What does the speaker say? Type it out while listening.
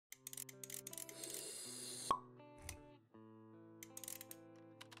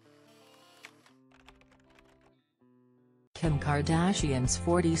Kim Kardashian's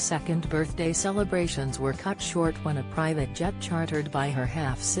 42nd birthday celebrations were cut short when a private jet chartered by her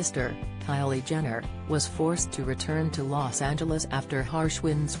half-sister, Kylie Jenner, was forced to return to Los Angeles after harsh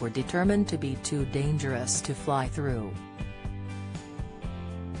winds were determined to be too dangerous to fly through.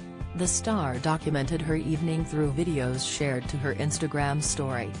 The star documented her evening through videos shared to her Instagram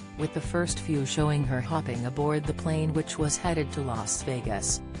story, with the first few showing her hopping aboard the plane which was headed to Las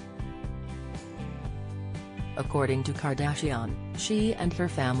Vegas. According to Kardashian, she and her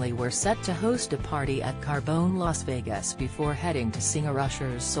family were set to host a party at Carbone, Las Vegas before heading to Singer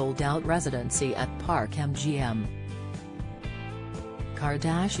Usher's sold-out residency at Park MGM.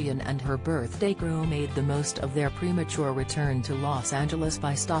 Kardashian and her birthday crew made the most of their premature return to Los Angeles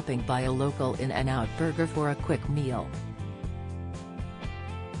by stopping by a local In-N-Out burger for a quick meal.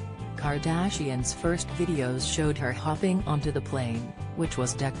 Kardashian's first videos showed her hopping onto the plane, which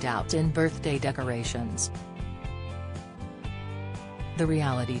was decked out in birthday decorations. The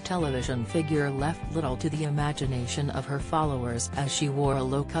reality television figure left little to the imagination of her followers as she wore a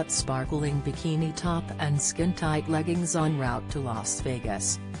low-cut sparkling bikini top and skin-tight leggings en route to Las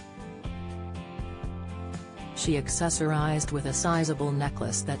Vegas. She accessorized with a sizable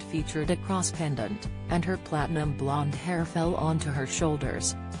necklace that featured a cross pendant, and her platinum blonde hair fell onto her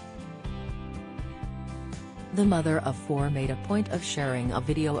shoulders. The mother of four made a point of sharing a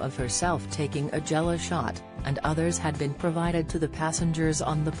video of herself taking a jello shot, and others had been provided to the passengers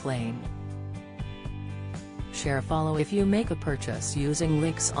on the plane. Share follow if you make a purchase using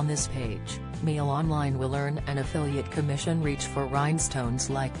links on this page. Mail Online will earn an affiliate commission. Reach for rhinestones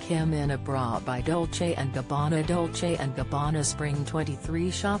like Kim in a bra by Dolce & Gabbana. Dolce & Gabbana Spring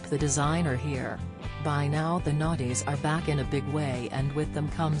 23. Shop the designer here. By now the naughties are back in a big way, and with them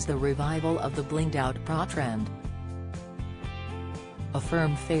comes the revival of the blinged-out bra trend. A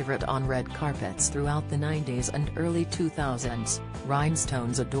firm favorite on red carpets throughout the 90s and early 2000s,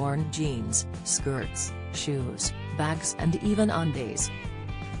 rhinestones adorned jeans, skirts, shoes, bags and even undies.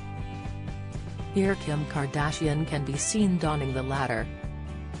 Here Kim Kardashian can be seen donning the latter.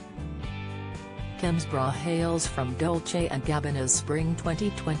 Kim's bra hails from Dolce & Gabbana's Spring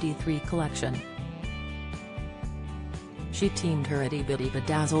 2023 collection. She teamed her itty-bitty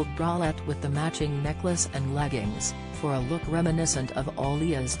bedazzled bralette with the matching necklace and leggings, for a look reminiscent of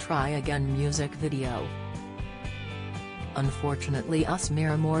Aaliyah's Try Again music video. Unfortunately us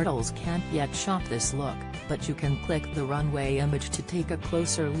mere mortals can't yet shop this look, but you can click the runway image to take a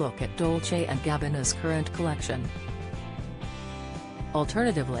closer look at Dolce & Gabbana's current collection.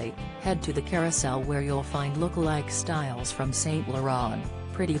 Alternatively, head to the carousel where you'll find look-alike styles from Saint Laurent,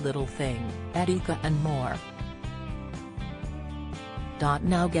 Pretty Little Thing, Etika and more.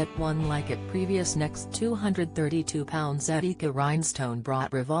 Now get one like it. Previous next £232 Etika rhinestone bra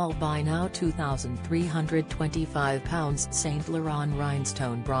Revolve buy now £2,325 Saint Laurent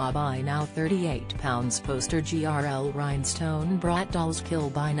rhinestone bra buy now £38 Poster GRL rhinestone bra Dolls Kill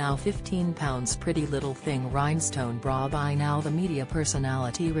buy now £15 Pretty Little Thing rhinestone bra buy now. The media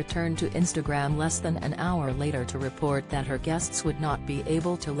personality returned to Instagram less than an hour later to report that her guests would not be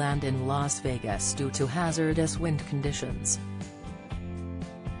able to land in Las Vegas due to hazardous wind conditions.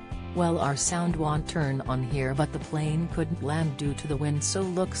 Well, our sound won't turn on here, but the plane couldn't land due to the wind, so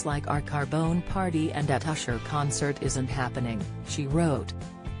looks like our Carbone party and at Usher concert isn't happening, she wrote.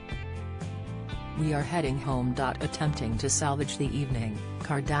 We are heading home. Attempting to salvage the evening,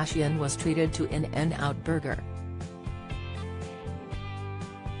 Kardashian was treated to In-N-Out burger.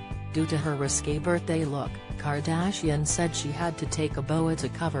 Due to her risque birthday look, Kardashian said she had to take a boa to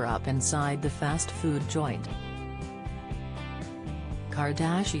cover up inside the fast food joint.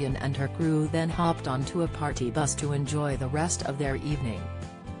 Kardashian and her crew then hopped onto a party bus to enjoy the rest of their evening.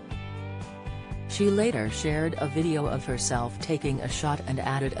 She later shared a video of herself taking a shot and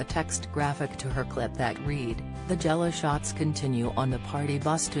added a text graphic to her clip that read, "The Jello shots continue on the party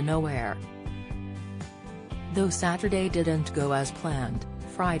bus to nowhere." Though Saturday didn't go as planned,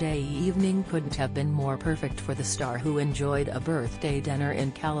 Friday evening couldn't have been more perfect for the star, who enjoyed a birthday dinner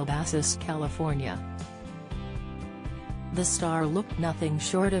in Calabasas, California. The star looked nothing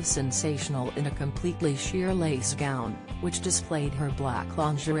short of sensational in a completely sheer lace gown, which displayed her black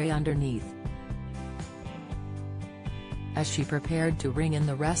lingerie underneath. As she prepared to ring in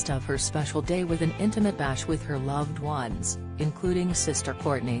the rest of her special day with an intimate bash with her loved ones, including sister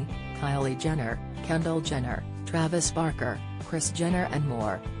Kourtney, Kylie Jenner, Kendall Jenner, Travis Barker, Kris Jenner and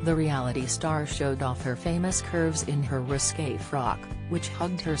more, the reality star showed off her famous curves in her risque frock, which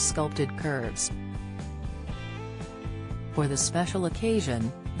hugged her sculpted curves. For the special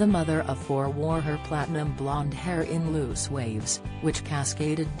occasion, the mother of four wore her platinum blonde hair in loose waves, which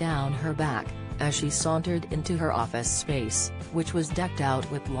cascaded down her back, as she sauntered into her office space, which was decked out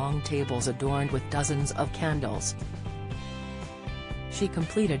with long tables adorned with dozens of candles. She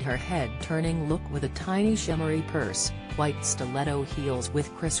completed her head-turning look with a tiny shimmery purse, white stiletto heels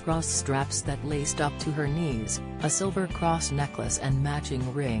with crisscross straps that laced up to her knees, a silver cross necklace and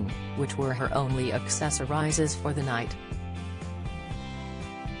matching ring, which were her only accessories for the night.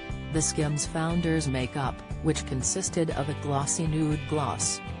 The Skims founder's makeup, which consisted of a glossy nude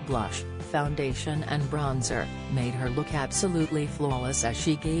gloss, blush, foundation and bronzer, made her look absolutely flawless as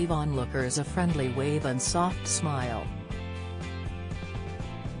she gave onlookers a friendly wave and soft smile.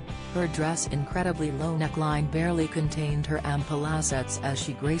 Her dress incredibly low neckline barely contained her ample assets as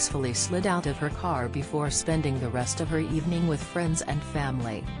she gracefully slid out of her car before spending the rest of her evening with friends and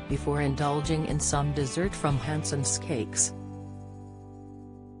family, before indulging in some dessert from Hanson's Cakes.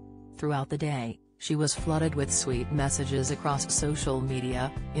 Throughout the day, she was flooded with sweet messages across social media,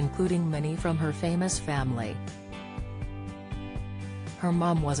 including many from her famous family. Her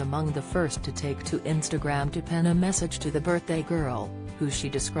mom was among the first to take to Instagram to pen a message to the birthday girl, who she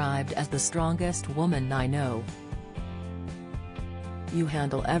described as the strongest woman I know. "You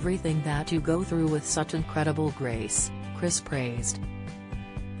handle everything that you go through with such incredible grace," Kris praised.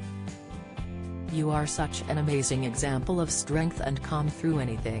 "You are such an amazing example of strength and calm through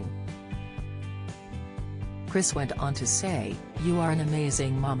anything." Kris went on to say, "You are an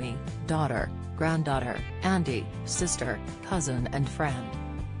amazing mommy, daughter, granddaughter, auntie, sister, cousin and friend.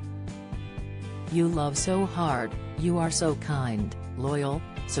 You love so hard, you are so kind, loyal,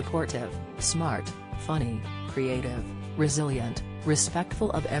 supportive, smart, funny, creative, resilient,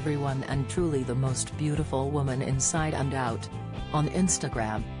 respectful of everyone and truly the most beautiful woman inside and out." On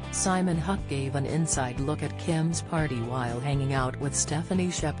Instagram, Simon Huck gave an inside look at Kim's party while hanging out with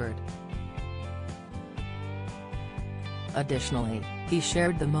Stephanie Shepard. Additionally, he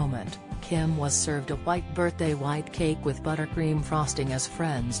shared the moment. Kim was served a white birthday white cake with buttercream frosting as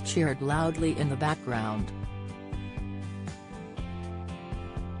friends cheered loudly in the background.